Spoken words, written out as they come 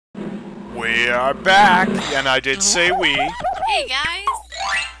We are back, and I did say we. Hey guys!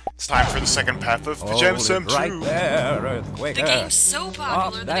 It's time for the second path of Pajama Sam 2. Right there, Earthquaker. The game's so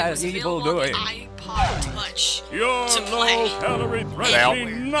popular that it was available on the iPod Touch to play.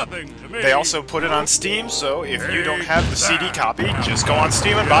 They also put it on Steam, so if you don't have the CD copy, just go on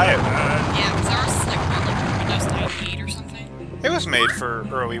Steam and buy it. Yeah, because ours is like Windows 98 or something. It was made for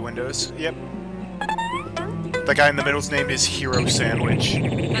early Windows, yep. The guy in the middle's name is Hero Sandwich.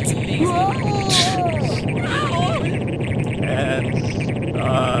 That's amazing.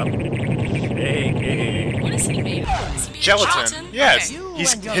 What is he made of? Is he made Gelatin. of gelatin? Yes,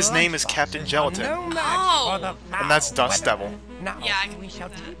 Okay. his name is Captain Gelatin. Oh! And that's Dust Devil. Now, Yeah, I can we believe shall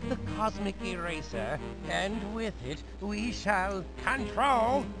that. take the cosmic eraser, and with it, we shall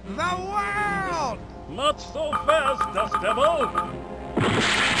control the world! Not so fast, Dust Devil!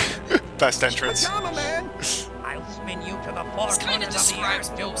 Best entrance. Pajama Man, I'll spin you to the four This kind of corners of the describes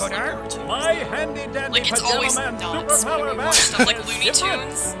earth, most like do-gooder. cartoons. My handy-dandy Like, it's Pajama always Man nuts when superpower we man watch stuff like is Looney different.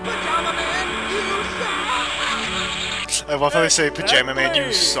 Tunes. Pajama Man, you suck! I love how they say, Pajama Man,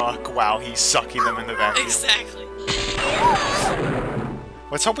 you suck. Wow, he's sucking them in the vacuum. Exactly.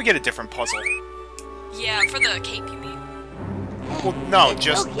 Let's hope we get a different puzzle. Yeah, for the cape, you mean? Well, no,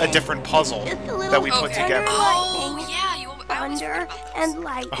 just a different puzzle that we put Okay. together. Oh, yeah, I always forget Thunder about those. and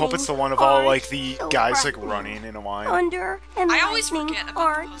lightning. I hope it's the one of all, like, the so guys, like, frightening. running in a line. Thunder and I always lightning forget about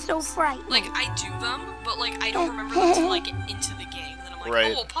aren't the so puzzles. frightening. Like, I do them, but, like, I don't remember them until I get into the game. And then I'm like,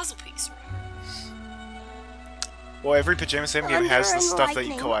 Right. oh, a puzzle piece. Right. Well, every Pajama Sam game has the Thunder and stuff that you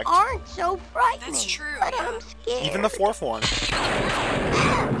lightning collect. aren't so frightening. That's true, But yeah. I'm scared. Even the fourth one.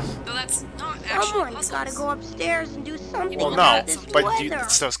 Though that's not actually Someone's puzzles. gotta go upstairs and do something Well, about no, this but weather.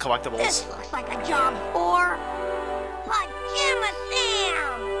 it's those collectibles. This looks like a job for Pajama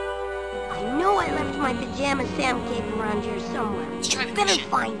Sam. I know I left my Pajama Sam cape around here somewhere. Let's try the Better cushion.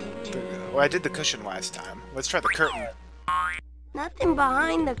 find it. Well, I did the cushion last time. Let's try the curtain. Nothing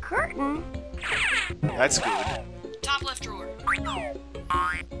behind the curtain. That's good. Top left drawer.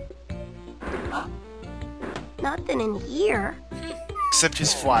 Nothing in here. Except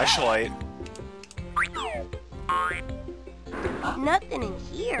his flashlight. Nothing in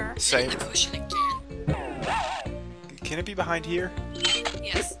here. Same. The cushion again. Can it be behind here?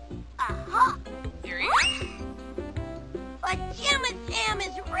 Yes. Aha! There you go. Pajama Sam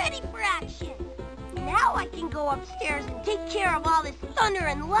is ready for action. Now I can go upstairs and take care of all this thunder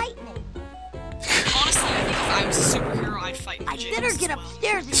and lightning. Honestly, I think if I was a superhero, I'd fight in I pajamas better as get well.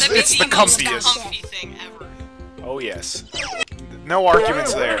 upstairs and That'd be It's the most comfiest. comfy thing ever. Oh, yes. No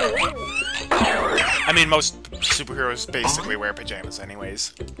arguments there. I mean, most superheroes basically wear pajamas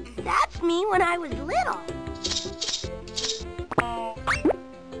anyways. That's me when I was little.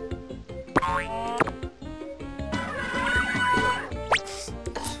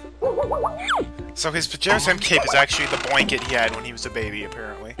 So his Pajama Sam cape is actually the blanket he had when he was a baby,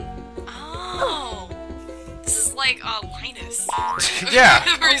 apparently. Oh. This is like Linus. Yeah.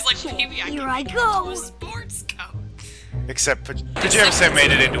 Where he's like, Okay, maybe I here can I make go. a sports coat. Except Pajama Sam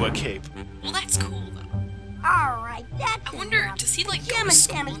made it into a cape. Well, that's cool, though. Alright, that's I wonder, enough. does he, like, go Pajama to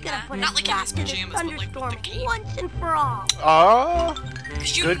school Sam is in gonna that? put Not a like in his stop to this pajamas, but like with thunderstorm the cape. once and for all. Oh,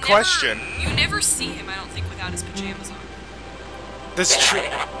 'Cause you good never- question. You never see him, I don't think, without his pajamas on. That's true.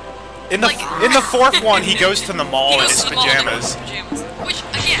 In the fourth one, he goes to the mall He in goes his to the mall in pajamas. his pajamas. Which,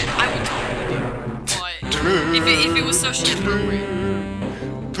 again, I would totally do. But if it was socially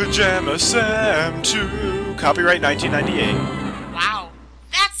appropriate. Pajama Sam 2. Copyright 1998. Wow.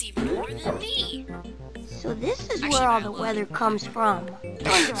 That's even older than me. So this is Actually, where all I the love weather it. comes from.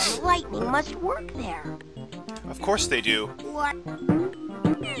 Thunder and lightning must work there. Of course they do. What?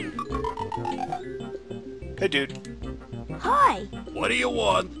 Hey, dude. Hi. What do you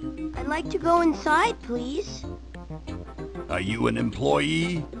want? I'd like to go inside, please. Are you an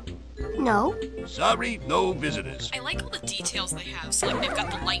employee? No. Sorry, no visitors. I like all the details they have. So, like, they've got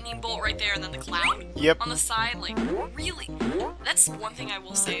the lightning bolt right there and then the cloud Yep. on the side. Like, really? That's one thing I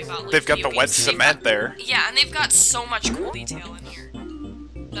will say about, like, They've got video the wet games. They've cement got- there. Yeah, and they've got so much cool detail in here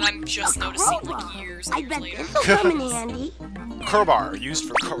that I'm just noticing, like, Crowbar. years I and years bet later. this'll come in handy. Crowbar, used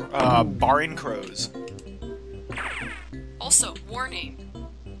for barring crows. Also, warning.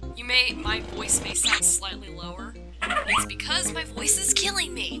 My voice may sound slightly lower. It's because my voice is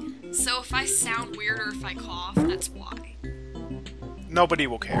killing me. So if I sound weird or if I cough, that's why. Nobody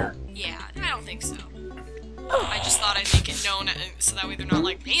will care. Yeah, I don't think so. I just thought I'd make it known so that way they're not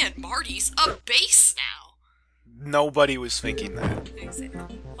like, man, Marty's a bass now. Nobody was thinking that.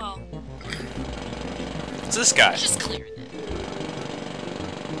 Exactly. Well, It's this guy. let's just clear that.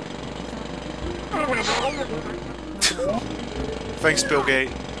 Thanks, Bill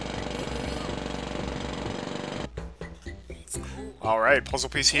Gates. Alright, puzzle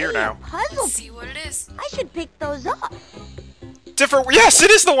piece here Hey, now. a puzzle Let's piece. see what it is. I should pick those up. Different. Yes, it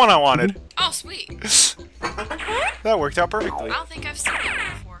is the one I wanted. Oh, sweet. That worked out perfectly. I don't think I've seen that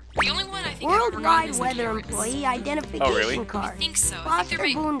one before. The only one I think I've ever gotten Worldwide is the Weather carrots. Employee Identification Oh, really? Card. I think so. I Foster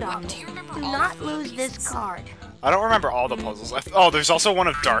think they're Boondoggle. do you remember Do all not of the lose this pieces? card. I don't remember all the puzzles. Oh, there's also one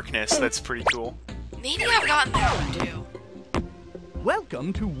of darkness. That's pretty cool. Maybe I've gotten that one too.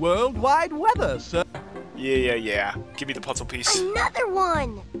 Welcome to Worldwide Weather, sir. Yeah. Give me the puzzle piece. Another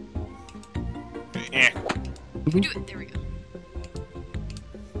one. Eh. We do it. There we go.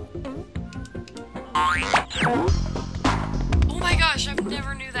 Oh my gosh! I've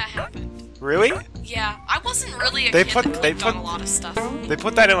never knew that happened. Really? Yeah, I wasn't really a They kid put- that they clicked on put- a lot of stuff. They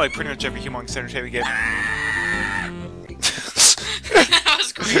put that in like pretty much every humongous entertainment game. That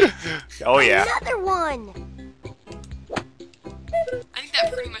was great. Oh yeah. Another one. I think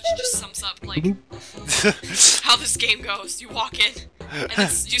that pretty much just sums up like how this game goes. You walk in, and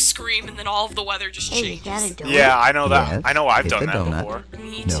you scream, and then all of the weather just Hey, is that changes. a donut? Yeah, I know that. Yes, I know I've it's done a that donut. before.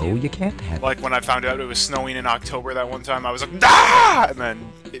 Me No, too. you can't have Like when I found out it was snowing in October that one time, I was like, ah! And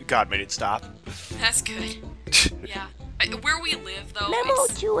then God made it stop. That's good. Yeah. Where we live, though, Memo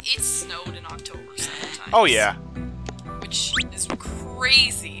to- it's snowed in October several times. Oh yeah. Which is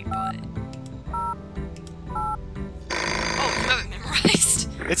crazy, but... Oh, you have it memorized?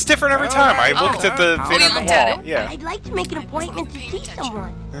 It's different every time. I Oh. looked at the Oh, thing you on the looked at wall. it? Yeah. I'd like to make an appointment to paying see attention.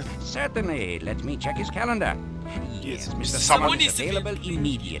 someone. Certainly. Let me check his calendar. Yes, Mr. Mr. Someone Someone is is available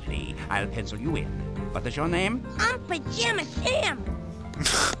immediately. I'll pencil you in. What is your name? I'm Pajama Sam.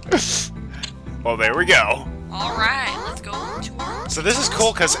 Well, there we go. Alright, let's go to our... So this is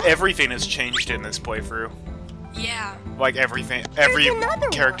cool because everything has changed in this playthrough. Yeah, Like everything, every another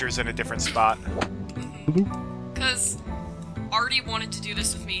one. character's in a different spot. because Artie wanted to do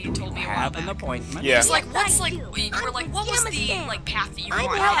this with me. He told me a while Have an back. appointment. Yeah. He's like, Yes, what's I like, do. we were like, what was the like path that you I'm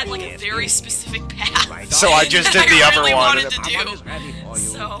want? I had like a helping. very specific path. Right So I just did the I other really one. wanted to Someone do. is ready for you.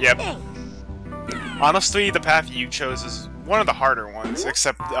 So, Yep. Thanks. Honestly, the path you chose is one of the harder ones,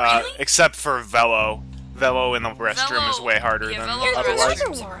 except Really? except for Velo. Velo in the restroom is Velo- way harder yeah, than Velo in the There's otherwise.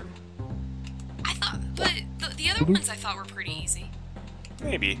 another restrooms are- one. I thought, but the other ones I thought were pretty easy.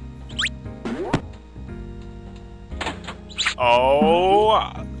 Maybe.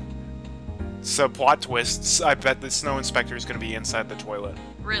 Oh. So plot twists. I bet the snow inspector is going to be inside the toilet.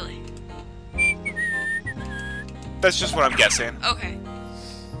 Really? That's just what I'm guessing. Okay.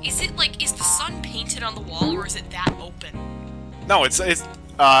 Is it like, is the sun painted on the wall, or is it that open? No, it's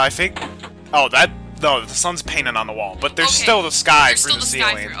I think. Oh, no, the sun's painted on the wall, but there's Okay. still the sky There's for still the the sky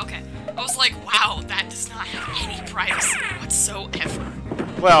ceiling. through. Okay. I was like, wow, that does not have any privacy whatsoever.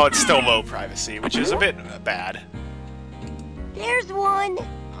 Well, it's still low privacy, which is a bit bad. There's one.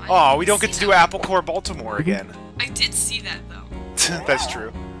 Oh, we don't get to do Apple Core Baltimore again. I did see that though. That's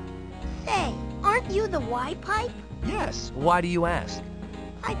true. Say, aren't you the Y pipe? Yes. Why do you ask?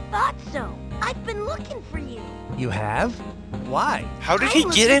 I thought so. I've been looking for you. You have? Why? How did I'm he get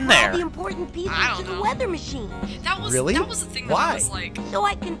looking in for all there? the important pieces I to don't the know. weather machine, Really? That was the thing that Why? I was like so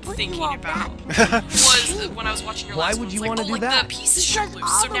I can put thinking you all about. back. Was when I was watching your Why last would one, you it's wanna like, do like that? the pieces should Because loose.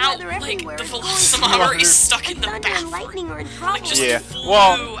 all So the now, weather like everywhere the is going velocimeter to is stuck in the Thunder and bathroom. lightning are in trouble. just Yeah. flew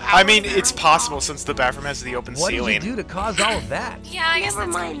Well, out I mean, of it's there. possible since the bathroom has the open What did ceiling. you do to cause all of that? Yeah, I guess Never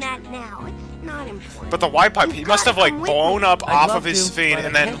that's mind kinda that now. It's not important. But the Y pipe, he must have like Come with blown me. up I'd off love of his to, feet but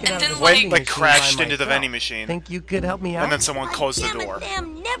and I then can't get out of And the then, went vending like machine crashed by into the myself. vending machine. Think you could help me out? And then someone closed the Pajama door.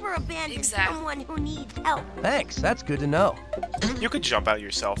 Sam never abandons Exactly. someone who needs help. Thanks. That's good to know. You could jump out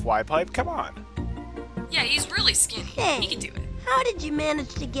yourself, Y pipe. Come on. Yeah, he's really skinny. He can do it. How did you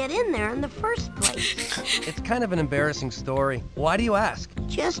manage to get in there in the first place? It's kind of an embarrassing story. Why do you ask?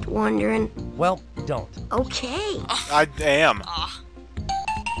 Just wondering. Well, don't. Okay. I am.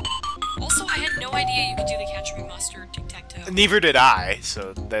 Also, I had no idea you could do the catch me mustard tic-tac-toe. Neither did I,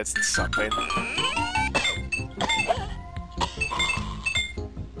 so that's something.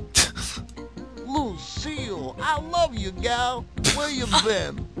 Lucille, I love you, gal. Where you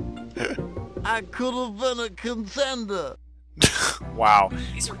been? I could have been a contender. Wow.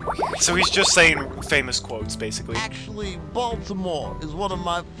 These are weird. So he's just saying famous quotes, basically. Actually, Baltimore is one of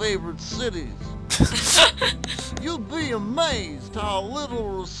my favorite cities. You'd be amazed how little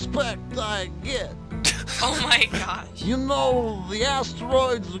respect I get. Oh my gosh. You know, the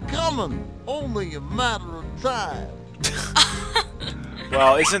asteroids are coming. Only a matter of time.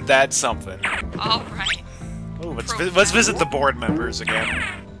 Well, isn't that something? Alright. Ooh, let's visit the board members again.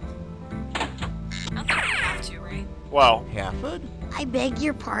 I don't think we have to, right? Well, Hereford? I beg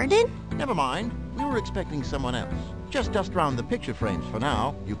your pardon? Never mind. We were expecting someone else. Just dust round the picture frames for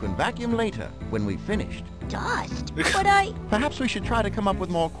now. You can vacuum later, when we've finished. dust, but I... Perhaps we should try to come up with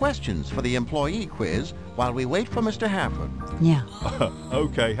more questions for the employee quiz while we wait for Mr. Hafford. Yeah.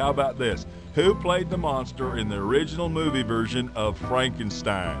 Okay, how about this? Who played the monster in the original movie version of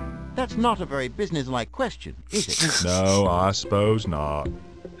Frankenstein? That's not a very businesslike question, is it? No, I suppose not.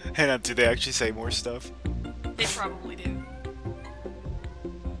 Hang on, do they actually say more stuff? They probably do.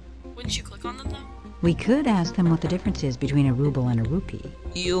 Wouldn't you click on them, though? We could ask them what the difference is between a ruble and a rupee.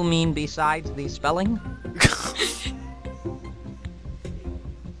 You mean besides the spelling?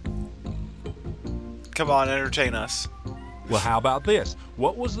 Come on, entertain us. Well, how about this?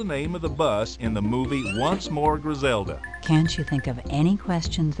 What was the name of the bus in the movie Once More Griselda? Can't you think of any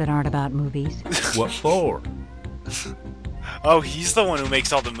questions that aren't about movies? What for? Oh, he's the one who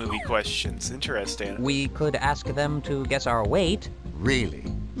makes all the movie questions. Interesting. We could ask them to guess our weight. Really?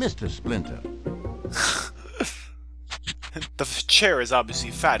 Mr. Splinter. The chair is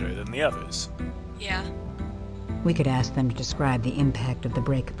obviously fatter than the others. Yeah. We could ask them to describe the impact of the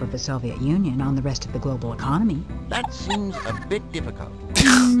breakup of the Soviet Union on the rest of the global economy. That seems a bit difficult.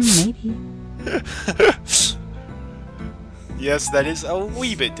 Maybe. Yes, that is a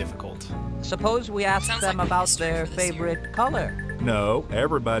wee bit difficult. Suppose we ask Sounds them like about history their for this year. favorite color. No,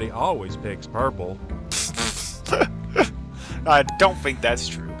 everybody always picks purple. I don't think that's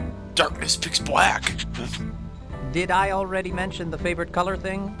true. Darkness picks black. Did I already mention the favorite color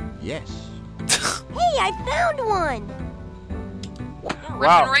thing? Yes. Hey, I found one! We're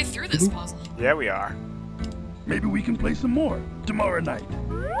Wow. ripping right through this puzzle. Yeah, we are. Maybe we can play some more tomorrow night.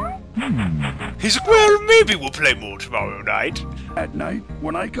 He's like, well, maybe we'll play more tomorrow night. At night,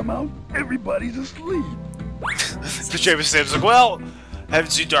 when I come out, everybody's asleep. Pajama Sam's like, well,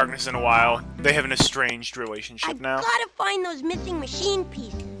 haven't seen Darkness in a while. They have an estranged relationship I've now. gotta find those missing machine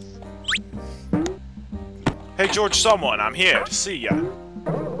pieces. Hey, George, someone, I'm here to see ya.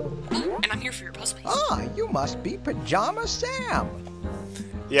 And I'm here for your puzzle piece. Ah, you must be Pajama Sam.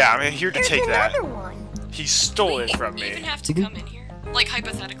 Yeah, I'm here to There's take that. another one. He stole Wait, it from you even me. have to come in here? Like,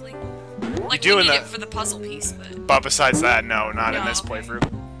 hypothetically? Like, we doing need that. it for the puzzle piece, but... But besides that, no, not in No, this okay. playthrough.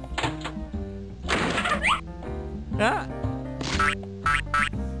 Ah,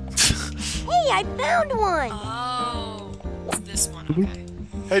 Hey, I found one! Oh, it's this one, okay.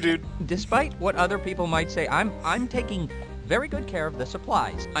 Hey, dude. despite what other people might say, I'm taking very good care of the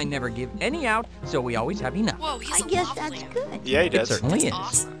supplies. I never give any out, so we always have enough. Whoa, he's I a guess lava that's lamp. good. Yeah, he It does. certainly is. That's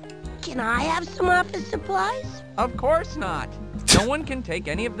awesome. Can I have some office supplies? Of course not. No one can take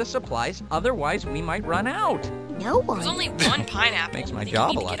any of the supplies, otherwise we might run out. No There's one. only one pineapple. Makes my I think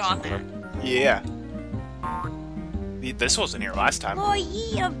job you a need to lot get on simpler. there. Yeah. This wasn't here last time.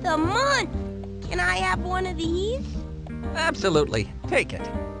 Employee of the month! Can I have one of these? Absolutely. Take it.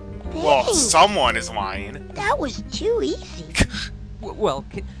 Well, Thanks. someone is lying. That was too easy. Well,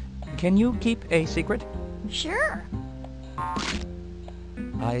 can you keep a secret? Sure.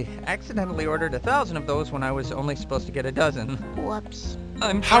 I accidentally ordered 1,000 of those when I was only supposed to get a dozen. Whoops.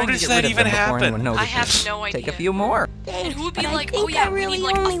 I'm How trying to does get that rid of even them before happen? anyone I notices. have no idea. Take a few more. Thanks, And who would be but like, I oh think yeah, I we really need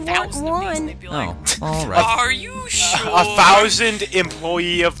like only 1,000 of these, want and they'd be like, Oh, all right. are you sure? 1,000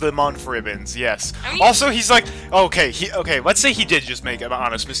 employee of the month ribbons, yes. I mean- Also, he's like, okay, let's say he did just make an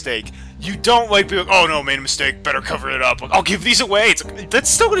honest mistake. You don't like be like, oh no, made a mistake, better cover it up. Like, I'll give these away. It's like, that's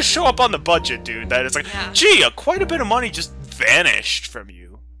still gonna show up on the budget, dude. That it's like, Yeah. gee, quite a bit of money just vanished from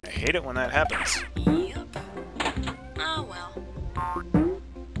you. I hate it when that happens. Yep. Oh well.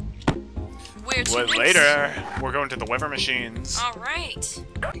 Where to But next? later, we're going to the weather machines. Alright.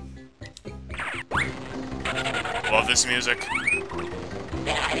 Love this music.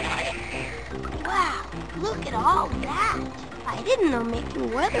 Wow, look at all that. I didn't know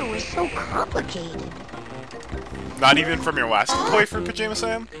making weather was so complicated. Not even from your last playthrough, Pajama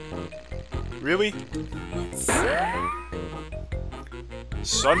Sam? Really?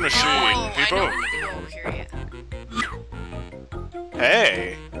 Sun machine, Oh, I people. don't need to go over here yet.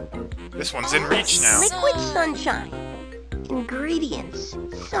 Hey, this one's in reach now. Liquid sunshine. Ingredients.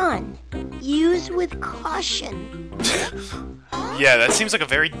 Sun. Use with caution. Yeah, that seems like a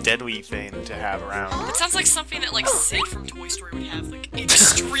very deadly thing to have around. It sounds like something that like Sid from Toy Story would have, like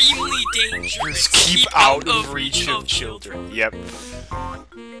extremely dangerous. Just keep out of reach of children. Yep.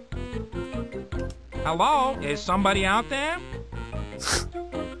 Hello? Is somebody out there?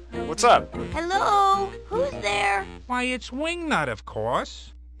 What's up? Hello? Who's there? Why, it's Wingnut, of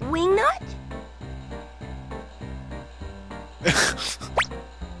course. Wingnut?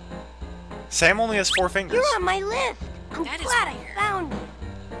 Sam only has 4 fingers. You're on my list. I'm That is glad I weird. found you.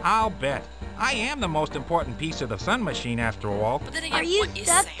 I'll bet. I am the most important piece of the sun machine, after all. But then again, Are you what is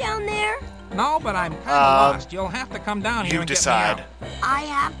stuck Sam? down there? No, but I'm kind of lost. You'll have to come down here You and decide. get me I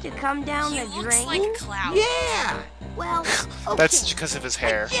have to come down He the looks drain? like Cloud. out. Yeah! Well, okay. That's because of his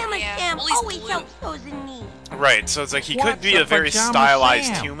hair. Pajama Yeah, Sam well, he's always blue. helps those in need. Right, so it's like he could What's be a a very Pajama stylized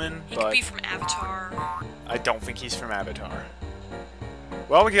Sam? human, He could but be from Avatar. I don't think he's from Avatar.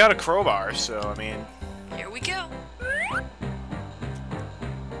 Well, we got a crowbar, so I mean, Here we go.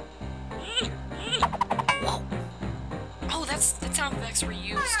 Oh, that sound effects were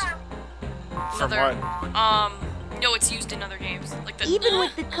used. from Another- what? No, it's used in other games. Like the Even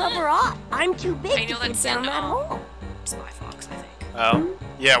with the cover off, I'm too I big know to that's get down in, that hole. Spy Fox, I think. Oh,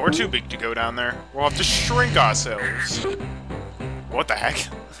 yeah, we're too big to go down there. We'll have to shrink ourselves. What the heck?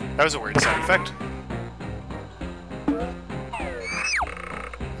 That was a weird sound effect.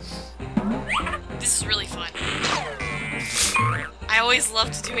 This is really fun. I always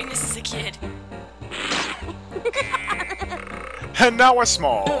loved doing this as a kid. And now we're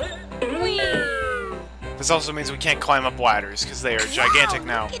small. Whee! This also means we can't climb up ladders, because they are gigantic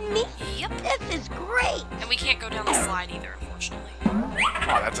now. Wow, look at me. Yep. This is great. And we can't go down the slide either, unfortunately.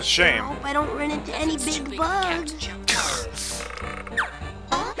 Oh, that's a shame. I hope I don't run into any It's too big big for Cat to bugs. jump.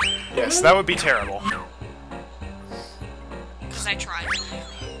 Yes, that would be terrible. Because I tried.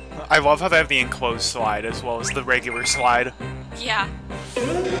 I love how they have the enclosed slide as well as the regular slide. Yeah.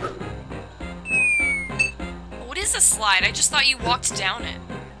 What is a slide? I just thought you walked down it.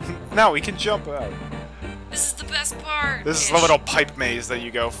 Now we can jump out. This is the best part. This is the little pipe maze that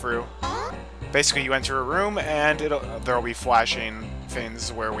you go through. Basically, you enter a room, and there'll be flashing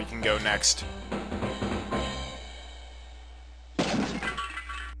things where we can go next.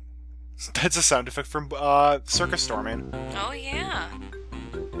 That's a sound effect from Circus Storming. Oh, yeah.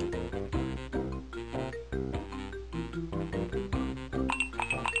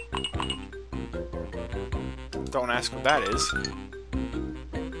 Don't ask what that is.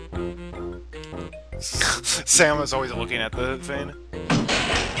 Sam is always looking at the thing.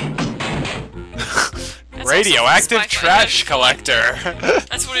 That's Radioactive also Spy trash Fox. collector.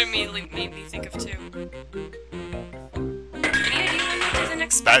 That's what it immediately made me think of, too. Any idea when we'll do the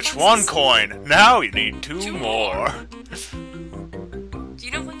next Spy That's Foxes? one coin. Now you need two Two more. Do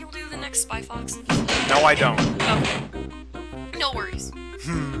you know when you'll do the next Spy Fox? No, I don't. Okay. No worries.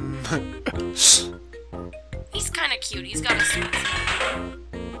 He's kind of cute. He's got a suit.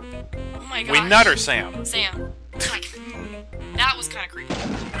 Oh my gosh. Wingnut or Sam? Sam. Like, that was kind of creepy.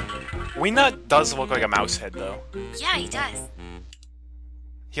 Wingnut does look like a mouse head, though. Yeah, he does.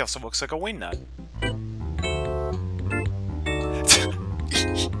 He also looks like a wingnut.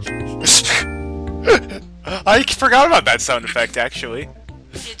 I forgot about that sound effect, actually.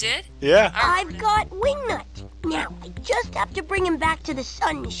 You did? Yeah. I've got Wingnut. Now, I just have to bring him back to the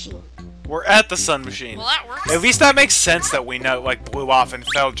sun machine. We're at the sun machine. Well, that works. At least that makes sense that Wingnut, like, blew off and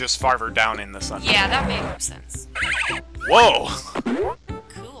fell just farther down in the sun. Yeah, that made more sense. Whoa!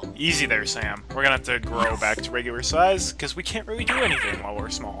 Cool. Easy there, Sam. We're gonna have to grow back to regular size, because we can't really do anything while we're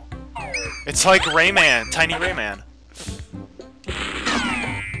small. It's like Rayman, Tiny Rayman.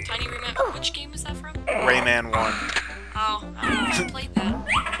 Tiny Rayman. Which game is that from? Rayman 1. Oh, I don't know if I played that.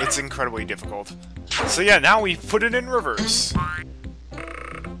 It's incredibly difficult. So yeah, now we put it in reverse.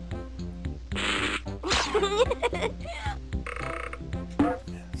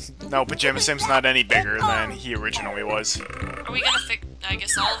 No, Pajama Sam's not any bigger than he originally was. Are we gonna fix? I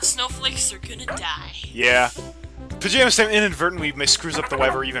guess all the snowflakes are gonna die. Yeah. Pajama Sam inadvertently screws up the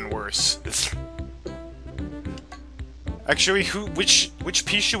lever even worse. Actually, which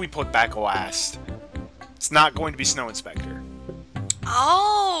piece should we put back last? It's not going to be Snow Inspector.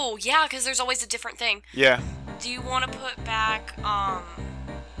 Oh, yeah, because there's always a different thing. Yeah. Do you want to put back, the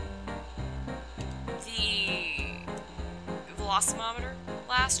Velocimometer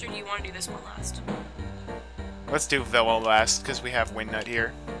last, or do you want to do this one last? Let's do Velo last, because we have Wingnut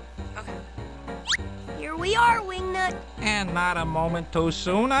here. Okay. Here we are, Wingnut. And not a moment too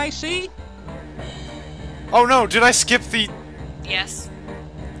soon, I see. Oh no, did I skip the... Yes.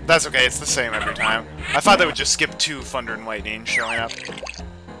 That's okay, it's the same every time. I thought they would just skip 2 Thunder and Lightning showing up.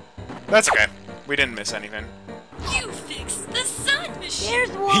 That's okay. We didn't miss anything. You fixed the sun machine! There's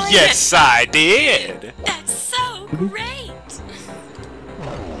one. Yes, I did! That's so great!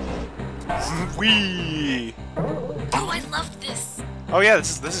 Whee! Oh, I love this! Oh yeah,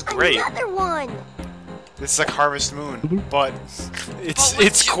 this is great. Another one. This is like Harvest Moon, but it's But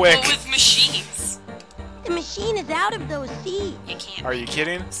with quick. But with machines. The machine is out of those seeds. You can't. Are you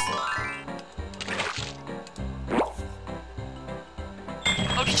kidding?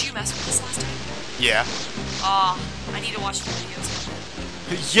 Oh, did you mess with this last time? Yeah. Aw, I need to watch the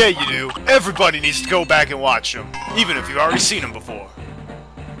videos. Yeah, you do. Everybody needs to go back and watch them, even if you've already seen them before.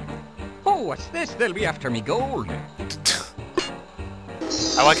 Oh, what's this? They'll be after me gold.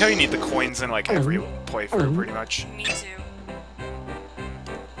 I like how you need the coins in like every playthrough, pretty much. Me too.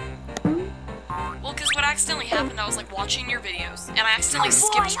 Well, because what accidentally happened, I was like watching your videos, and I accidentally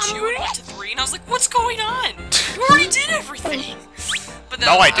skipped 2 and went to 3, and I was like, what's going on? You already did everything! But then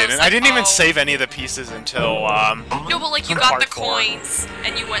No, I didn't. like, I didn't even oh. save any of the pieces until, No, but like you got part the 4. coins,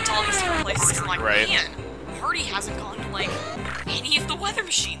 and you went to all these different places, and I'm like, Right. man, Marty hasn't gone to like any of the weather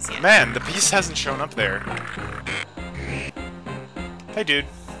machines yet. Man, the beast hasn't shown up there. Hey, dude.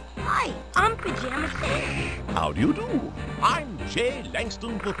 Hi, I'm Pajama Sam. How do you do? I'm J.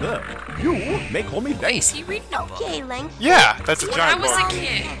 Langston III. You may call me Wait, is Langston. he reading a book? Okay, Langston. Yeah, that's a When I giant was book. a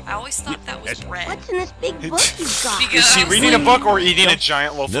kid, I always thought that was bread. What's in this big book you've got? Because Is he I was reading a like- book or eating a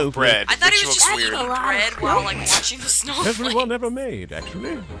giant loaf No, of bread? I thought which he was looks just weird. eating bread while like watching the snowflake. Everyone ever made,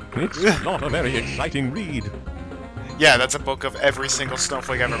 actually. It's not a very exciting read. Yeah, that's a book of every single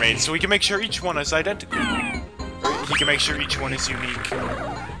snowflake ever made, so we can make sure each one is identical. He can make sure each one is unique.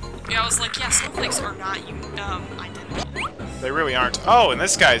 Yeah, I was like, yeah, snowflakes are not identical. They really aren't. Oh, and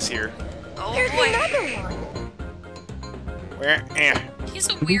this guy's here. Oh There's boy, another one. Where? Eh. he has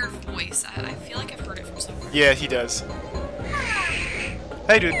a weird voice. I feel like I've heard it from somewhere. Yeah, he does.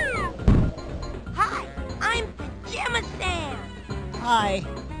 Hey, dude. Hi, I'm Pajama Sam. Hi,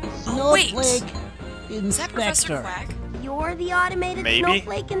 Oh, wait. Snowflake Is that Professor Inspector. Quack? You're the automated Maybe.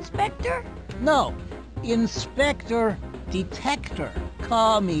 snowflake inspector? No, Inspector Detector.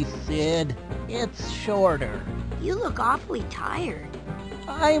 Call me Sid. It's shorter. You look awfully tired.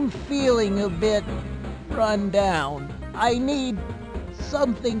 I'm feeling a bit run down. I need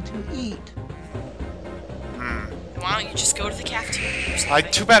something to eat. Why don't you just go to the cafeteria or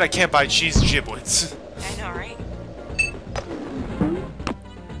something? Too bad I can't buy cheese giblets. I know, right?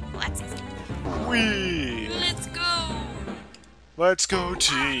 Well, that's easy. Whee! Let's go! Let's go,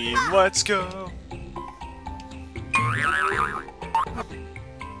 team. Let's go.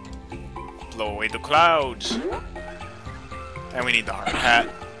 Blow away the clouds. And we need the hard hat.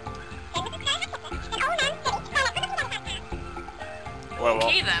 Well,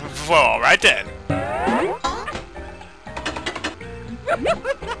 Okay, then. Well, alright then.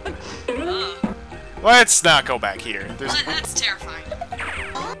 Let's not go back here. That's terrifying.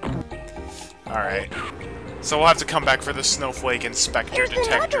 Alright. So we'll have to come back for the snowflake inspector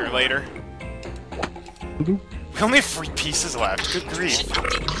detector later. We only have 3 pieces left. Good grief.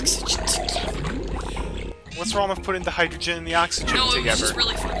 The oxygen together. What's wrong with putting the hydrogen and the oxygen No, it was together? just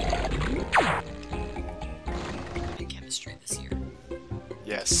really funny. In chemistry this year.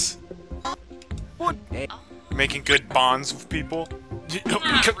 Yes. Oh, Making good bonds with people.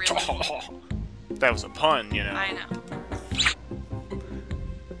 Not really. That was a pun, you know. I know.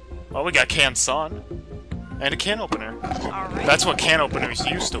 Well, we got canned sun. And a can opener. Alright. That's what can openers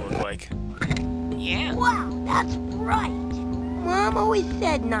used to look like. Yeah. Wow, that's bright. Mom always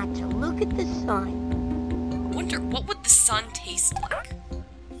said not to look at the sun. I wonder, what would the sun taste like?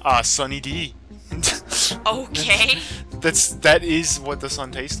 Sunny D. Okay. That is what the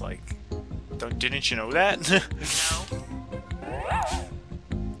sun tastes like. Didn't you know that? No.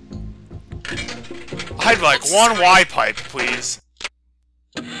 I'd like one Y pipe, please.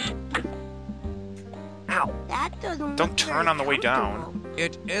 Ow. That doesn't Don't look turn very on the way down. comfortable.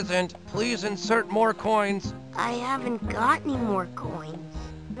 It isn't. Please insert more coins. I haven't got any more coins.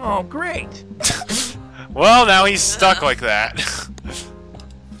 Oh, great. Well, now he's stuck like that.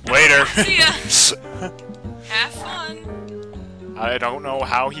 Later. See ya. Have fun. I don't know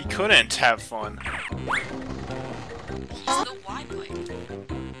how he couldn't have fun. He's the Y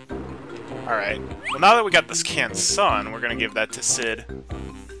pipe. Alright. Well, now that we got this canned sun, we're gonna give that to Sid.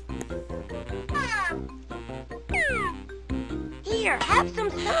 Here, have some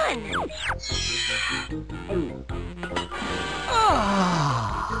sun.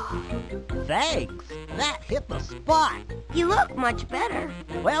 Ah, thanks. That hit the spot. You look much better.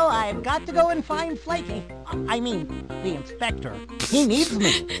 Well, I've got to go and find Flaky. I mean, the inspector. He needs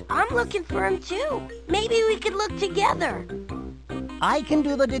me. I'm looking for him too. Maybe we could look together. I can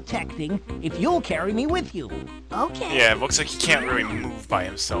do the detecting if you'll carry me with you. Okay. Yeah, it looks like he can't really move by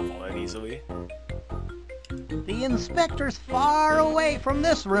himself all that easily. The inspector's far away from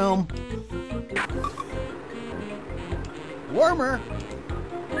this room. Warmer.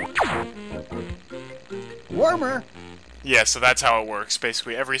 Warmer. Yeah, so that's how it works.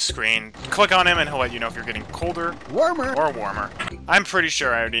 Basically, every screen, click on him and he'll let you know if you're getting colder Warmer. or warmer. I'm pretty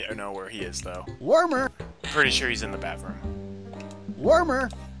sure I already know where he is, though. Warmer. Pretty sure he's in the bathroom. Warmer.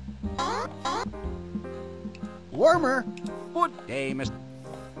 Warmer. Good day, Mr.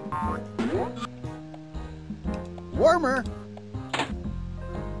 Warmer.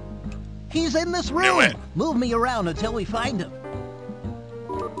 He's in this Knew room. it. Move me around until we find him.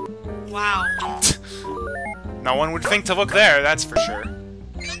 Wow. No one would think to look there, that's for sure.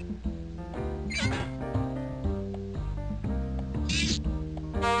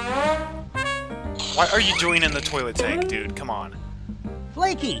 What are you doing in the toilet tank, dude? Come on.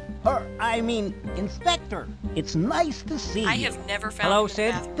 Flaky, Inspector. It's nice to see I you. have never found Hello, him in the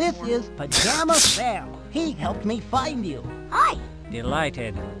Sid. bathroom This before. is Pajama Sam. He helped me find you. Hi.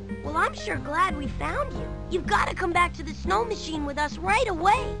 Delighted. Well, I'm sure glad we found you. You've got to come back to the snow machine with us right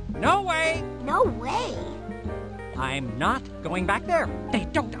away. No way! No way. I'm not going back there. They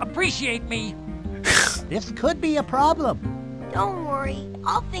don't appreciate me. This could be a problem. Don't worry.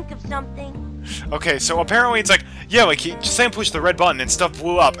 I'll think of something. Okay, so apparently it's like, yeah, like Sam pushed the red button and stuff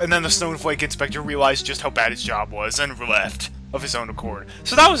blew up, and then the Snowflake Inspector realized just how bad his job was and left of his own accord.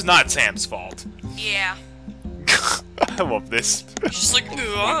 So that was not Sam's fault. Yeah. I love this. She's like,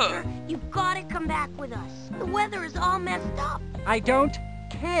 Inspector, ugh. you've got to come back with us. The weather is all messed up. I don't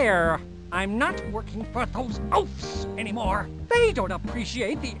care. I'm not working for those oafs anymore. They don't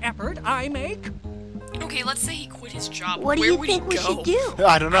appreciate the effort I make. Okay, let's say he quit his job. What do Where you would think he we go? should do?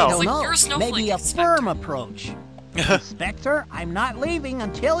 I don't know. I don't like, know. you're a snowflake Maybe a inspector. firm approach. Inspector, I'm not leaving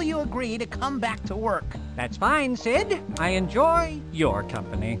until you agree to come back to work. That's fine, Sid. I enjoy your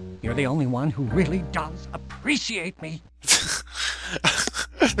company. You're the only one who really does appreciate me.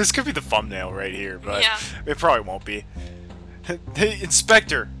 This could be the thumbnail right here, but Yeah. it probably won't be. Hey,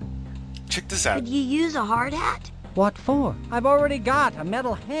 Inspector! Check this out. Could you use a hard hat? What for? I've already got a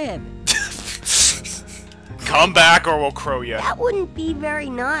metal head. Come back or we'll crow you. That wouldn't be very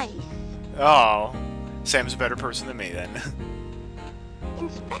nice. Oh. Sam's a better person than me, then.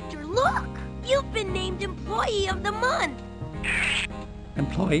 Inspector, look! You've been named Employee of the Month.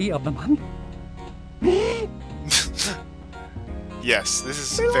 Employee of the month? Yes, this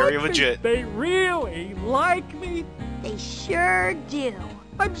is They very like me. legit. They really like me. They sure do.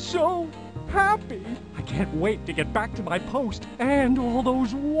 I'm so happy. I can't wait to get back to my post and all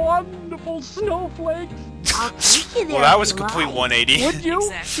those wonderful snowflakes. I'll take you there. Well, that was a if you complete like. 180. Would you?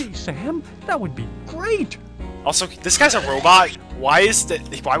 Exactly. Gee, Sam, that would be great. Also, this guy's a robot. Why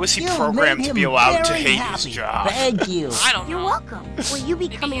was he You programmed made to him be allowed to very hate happy. his job? Thank you. I don't know. You're welcome. Will you be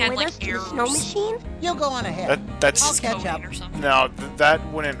Maybe he coming had, with like, us to the snow errors. machine? You go on ahead. That's I'll catch up. Coding or something. no, that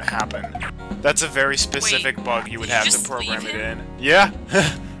wouldn't happen. That's a very specific Wait, bug you would did you have to just program leave it him? in. Yeah.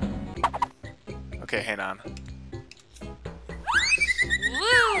 Okay, hang on.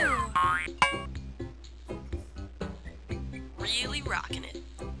 Woo! Really rocking it.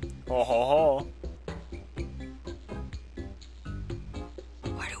 Oh ho ho.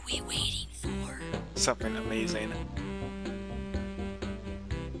 What are we waiting for? Something amazing.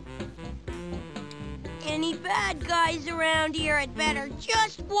 Any bad guys around here had better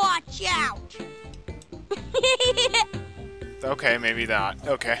just watch out. Okay, maybe not.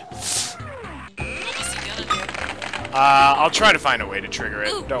 Okay. What is he gonna do? I'll try to find a way to trigger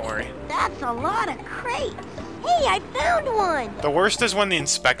it. Ooh. Don't worry. That's a lot of crates. Hey, I found one. The worst is when the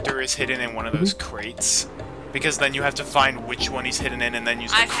inspector is hidden in one of those crates. Because then you have to find which one he's hidden in and then use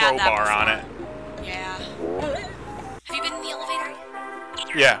the I've had that crowbar on it. before. Yeah. Have you been in the elevator?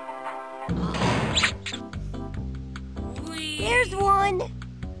 Yeah. Whee. There's one.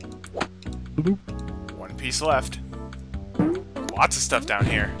 One piece left. Lots of stuff down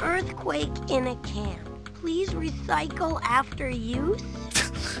here. Earthquake in a can. Please recycle after use.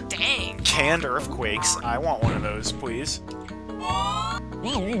 Dang. Canned earthquakes. I want one of those, please.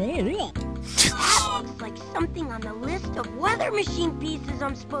 That looks like something on the list of weather machine pieces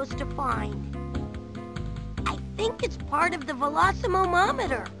I'm supposed to find. I think it's part of the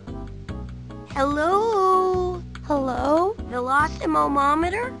velocimometer. Hello? Hello?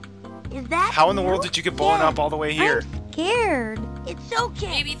 Velocimometer? Is that How in the you? world did you get blown Yeah, up all the way here? I'm scared. It's okay.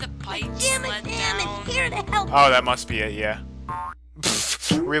 Maybe the pipes Pajama let Sam down. is here to help. Oh, that must be it, yeah.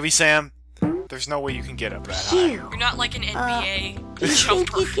 Really, Sam? There's no way you can get up that high. Phew. You're not like an NBA Do you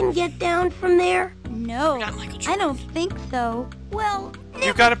jumper. think you can get down from there? You're not Michael Jordan. I don't think so. Well,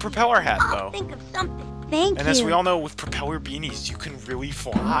 You've got a propeller hat, I'll though. think of something. Thank And you. as we all know, with propeller beanies, you can really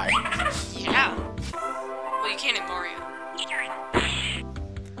fly. Yeah. Well, you can't in Mario.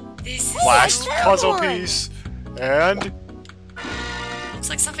 This is Last found puzzle one. piece. And... looks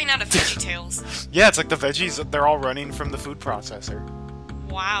like something out of VeggieTales. yeah, it's like the veggies, they're all running from the food processor.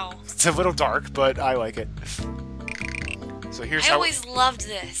 Wow. It's a little dark, but I like it. So here's I how... always loved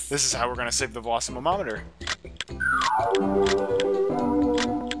this. This is how we're gonna save the velocimometer.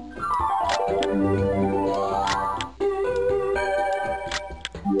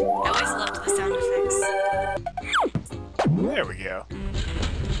 I always loved the sound effects. There we go.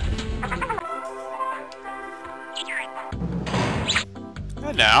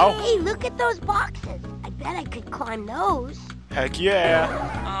 now. Hey, look at those boxes. I bet I could climb those. Heck yeah.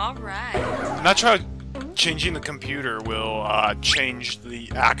 Alright. I'm not sure how changing the computer will change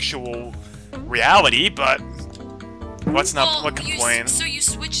the actual reality, but let's not complain. So you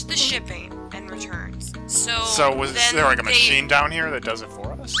switched the shipping and returns. So was there like a machine down here that does it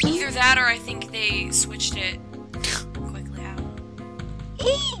for us? Either that or I think they switched it quickly out.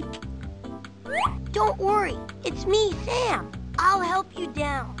 Eek! Don't worry, it's me, Sam. I'll help you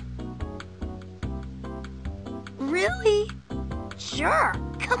down. Really? Sure,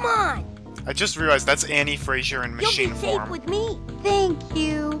 come on. I just realized that's Annie Fraser in machine You'll be safe form. with me. Thank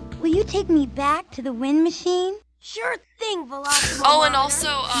you. Will you take me back to the wind machine? Sure thing, Velociraptor. Oh, and also,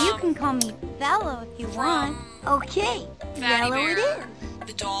 You can call me Velo if you want. Okay, Fatty Velo it Bear, is.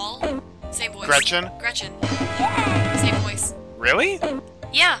 the doll, same voice. Gretchen? Gretchen. Same voice. Really?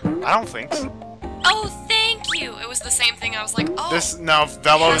 Yeah. I don't think so. Oh, thank you. It was the same thing. I was like, oh.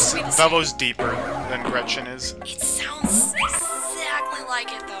 Velo's deeper than Gretchen is. It sounds exactly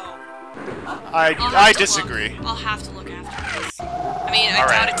like it though. I disagree. I'll have to look after this. I mean, I All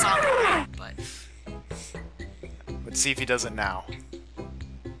doubt right. it's on there, but Let's see if he does it now.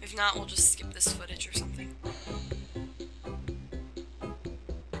 if not, we'll just skip this footage or something.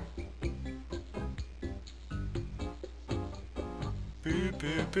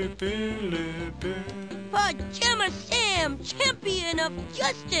 Pajama Sam, champion of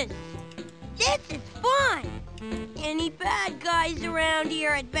justice. This is fun. Any bad guys around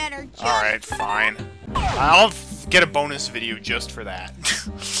here had better just... Alright, fine. I'll get a bonus video just for that.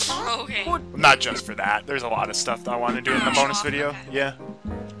 Okay. Not just for that. There's a lot of stuff that I want to do in the bonus video. Yeah.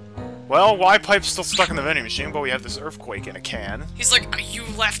 Well, Y-Pipe's still stuck in the vending machine, but we have this earthquake in a can. He's like, you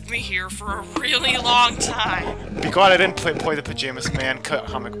left me here for a really long time. Be glad I didn't play the Pajama Sam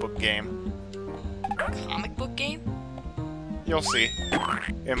comic book game. Comic book game? You'll see.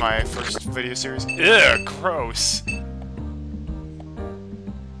 In my first video series. Ugh, gross.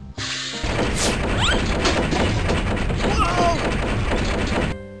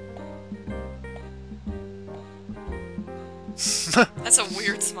 That's a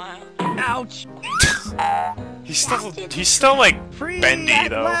weird smile. Ouch! He's still like Free bendy at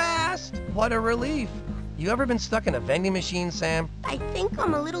though. last! What a relief. You ever been stuck in a vending machine, Sam? I think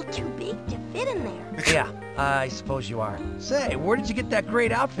I'm a little too big to fit in there. Yeah, I suppose you are. Say, where did you get that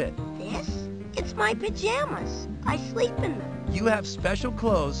great outfit? This? It's my pajamas. I sleep in them. You have special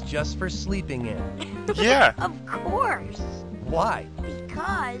clothes just for sleeping in. Yeah. Of course. Why?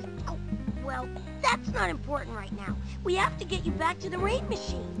 Because... Oh, well, that's not important right now. We have to get you back to the rain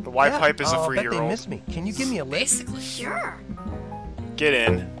machine. The Y-Pipe is a I'll bet they 3-year-old. miss me. Can you give me a lift? Basically. Sure. Get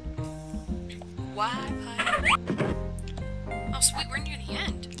in. Why pipe? Oh, sweet, we're near the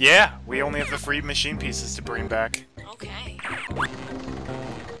end. Yeah, we only have the free machine pieces to bring back. Okay.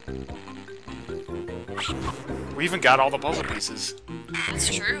 We even got all the puzzle pieces.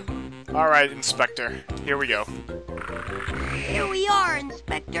 That's true. Alright, Inspector. Here we go. Here we are,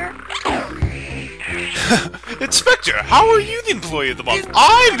 Inspector. Inspector, how are you the employee of the month?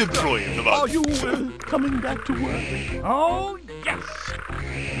 I'm the employee of the month. Are you coming back to work? Oh, yes.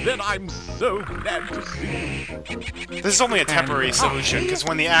 Then I'm so glad to see you. This is only a temporary solution, because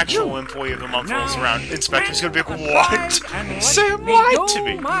when the actual employee of the month rolls around, Inspector's gonna be like, what? Sam lied to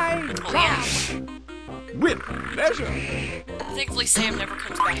me! Oh, yeah. With pleasure. Thankfully, Sam never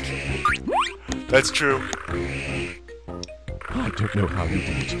comes back here. That's true. I don't know how you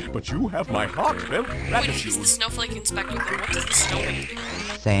did it, but you have my heartfelt Wait, if he's the gratitude. snowflake inspector, then what does the snowman do?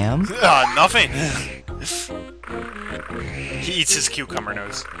 Sam? Nothing. He eats his cucumber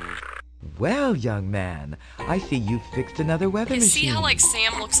nose. Well, young man, I see you've fixed another weather You machine. see how, like,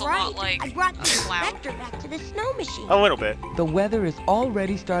 Sam looks a lot like I brought the a cloud? Inspector back to the snow machine. A little bit. The weather is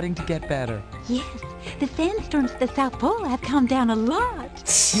already starting to get better. Yes, the sandstorms at the South Pole have calmed down a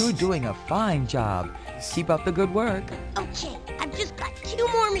lot. You're doing a fine job. Keep up the good work. Okay, I've just got 2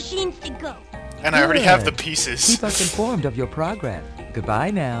 more machines to go. And I already have the Good. pieces. Keep us informed of your progress.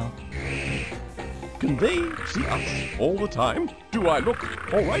 Goodbye now. Can they see us all the time? Do I look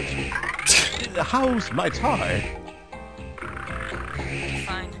all right? How's my tie?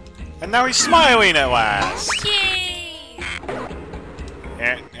 Fine. And now he's smiling at last. Yay!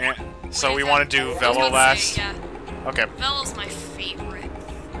 So we want to do I was Velo about to last? say, yeah. Okay. Velo's my favorite.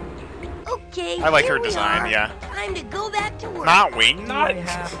 Okay, I like here her we design, are. yeah. Time to go back to work. Not I Wingnut?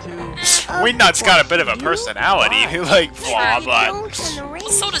 have to. Of Wingnut's got a bit of a course you personality, like, flaw, Sure, but... don't, and the Well,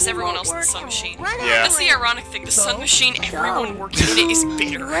 so does everyone else in the Sun Machine. Yeah. That's the ironic thing. The Sun Machine, everyone working in it is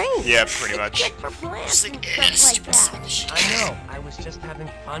bitter. Yeah, pretty much. It's like, stupid Sun Machine. I know. I was just having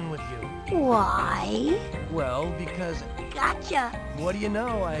fun with you. Why? Well, because... Gotcha. What do you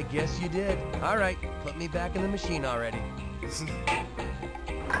know? I guess you did. All right, put me back in the machine already.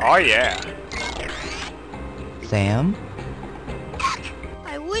 Oh, yeah. Sam?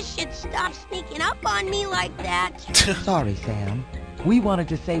 I wish you'd stop sneaking up on me like that. Sorry, Sam. We wanted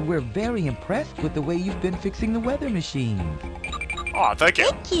to say we're very impressed with the way you've been fixing the weather machines. Oh, thank you.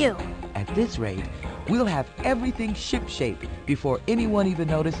 Thank you. At this rate, we'll have everything ship-shape before anyone even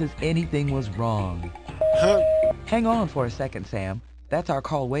notices anything was wrong. Hang on for a second, Sam. That's our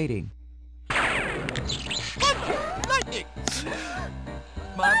call waiting. Lightning!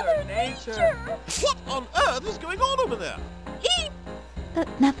 Mother Nature! What on earth is going on over there?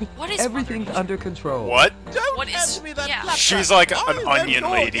 Nothing. What is Everything's under control. What? Don't What is- answer me that yeah. claptrap. She's like an I read onion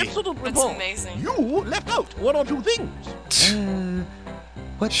your lady. incident That's report. amazing. You left out one or two things.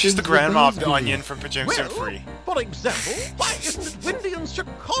 What She's the things would grandma of those the be? onion from Pajama Sam 3. For example, why isn't it windy in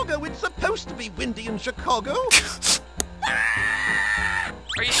Chicago? It's supposed to be windy in Chicago.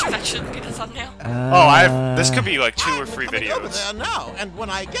 Are you sure that shouldn't be the thumbnail? Oh, this could be like 2 or 3 I'm coming over videos. there now, and when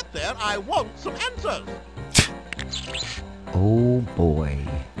I get there, I want some answers. Oh boy.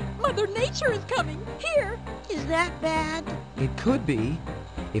 Mother Nature is coming. Here. Is that bad? It could be.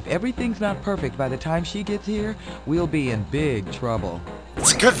 If everything's not perfect by the time she gets here, we'll be in big trouble.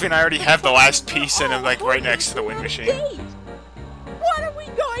 It's a good thing I already have the last piece in it, like right next to the wind machine. What are we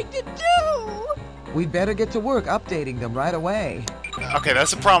going to do? We'd better get to work updating them right away. Okay,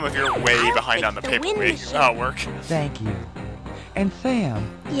 that's the problem if you're way I'll behind fix on the the wind paperwork. machine. Work. Thank you. And Sam,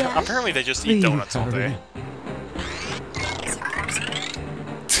 Yes. Apparently they just eat please donuts all hurry. day.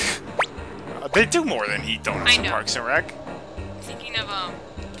 They do more than eat donuts I in know. Parks and Rec. Thinking of,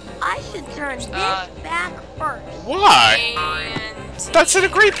 I should turn this back first. Why? and... That's in a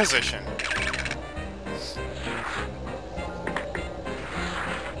great position.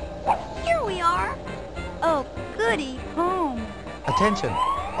 Here we are. Oh, goody. Home. attention,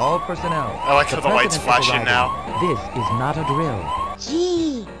 all personnel. I like how the light's president is flashing arriving. now. This is not a drill.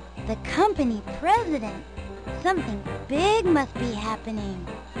 Gee, the company president. Something big must be happening.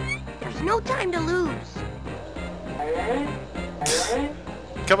 There's no time to lose.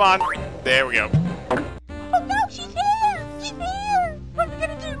 Come on. There we go. Oh no, she's here! She's here! What are we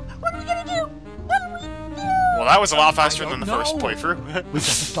gonna do? What are we gonna do? What do we do? Well, that was a lot faster than the first playthrough. We've got to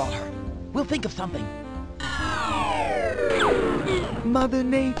stall her. We'll think of something. Mother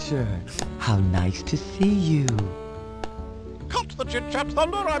Nature, how nice to see you. Cut the chit-chat,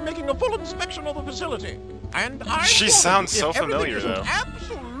 Thunder. I'm making a full inspection of the facility. And I She warn sounds you, so if everything familiar, isn't though.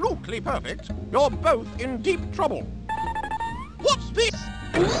 absolutely perfect, you're both in deep trouble. What's this?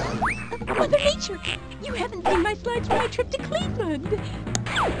 Mother Nature, you haven't seen my slides for my trip to Cleveland.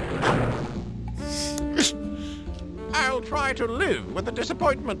 I'll try to live with the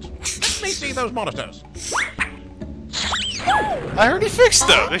disappointment. Let me see those monitors. I already fixed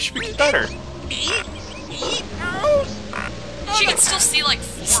them. They should be better. She can still see like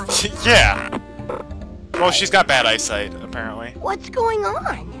 4 of them. Yeah. Well, she's got bad eyesight, apparently. What's going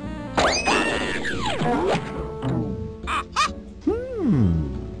on?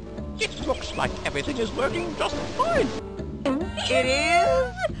 It looks like everything is working just fine. It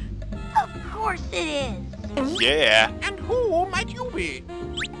is? Of course it is. Yeah. And who might you be?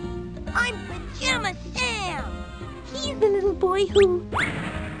 I'm Pajama Sam. He's the little boy who...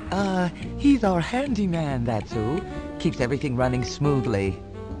 He's our handyman, that's who. Keeps everything running smoothly.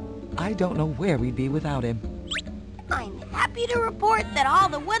 I don't know where we'd be without him. I'm happy to report that all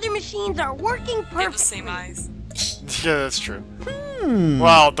the weather machines are working They have the perfectly. same eyes. Yeah, that's true.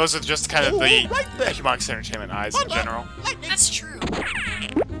 Well, those are just kind of Oh, the right there. Humongous Entertainment eyes in general. Lightning. That's true.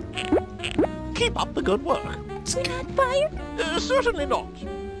 Keep up the good work. We're not fired? Certainly not.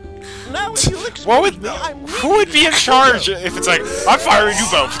 Now, if you'll excuse What would, me, I'm who would be in charge if it's like, I'm firing you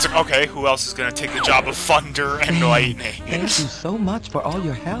both? It's like, okay, who else is gonna take the job of thunder and lightning? Thank you so much for all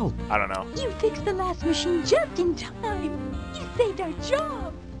your help. I don't know. You fixed the last machine just in time. You saved our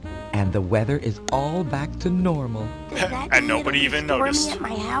job. And the weather is all back to normal. Does that And mean nobody it'll even restore noticed. me at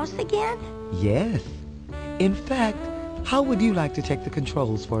my house again? Yes. In fact, how would you like to take the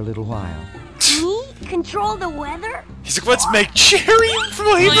controls for a little while? Me? Control the weather? He's like, let's make cherry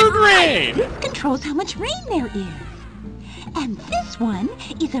flavored rain! This controls how much rain there is. And this one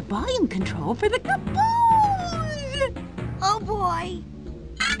is a volume control for the caboose. Oh boy.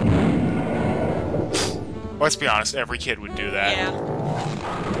 Let's be honest, every kid would do that. Yeah.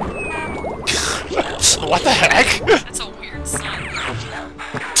 What the heck? That's a weird sign.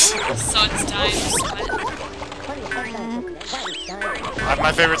 Sun's dying of sweat.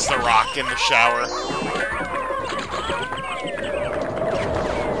 My favorite's The Rock in the shower.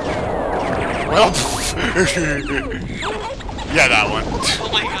 Well, yeah, that one. Oh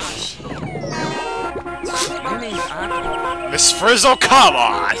my gosh. Miss Frizzle, come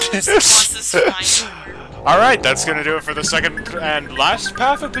on! This boss is fine. Alright, that's gonna do it for the second and last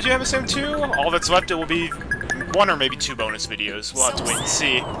path of Pajama Sam 2. All that's left, it will be 1 or maybe 2 bonus videos. We'll have to wait and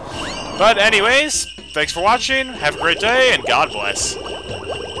see. But anyways, thanks for watching, have a great day, and God bless.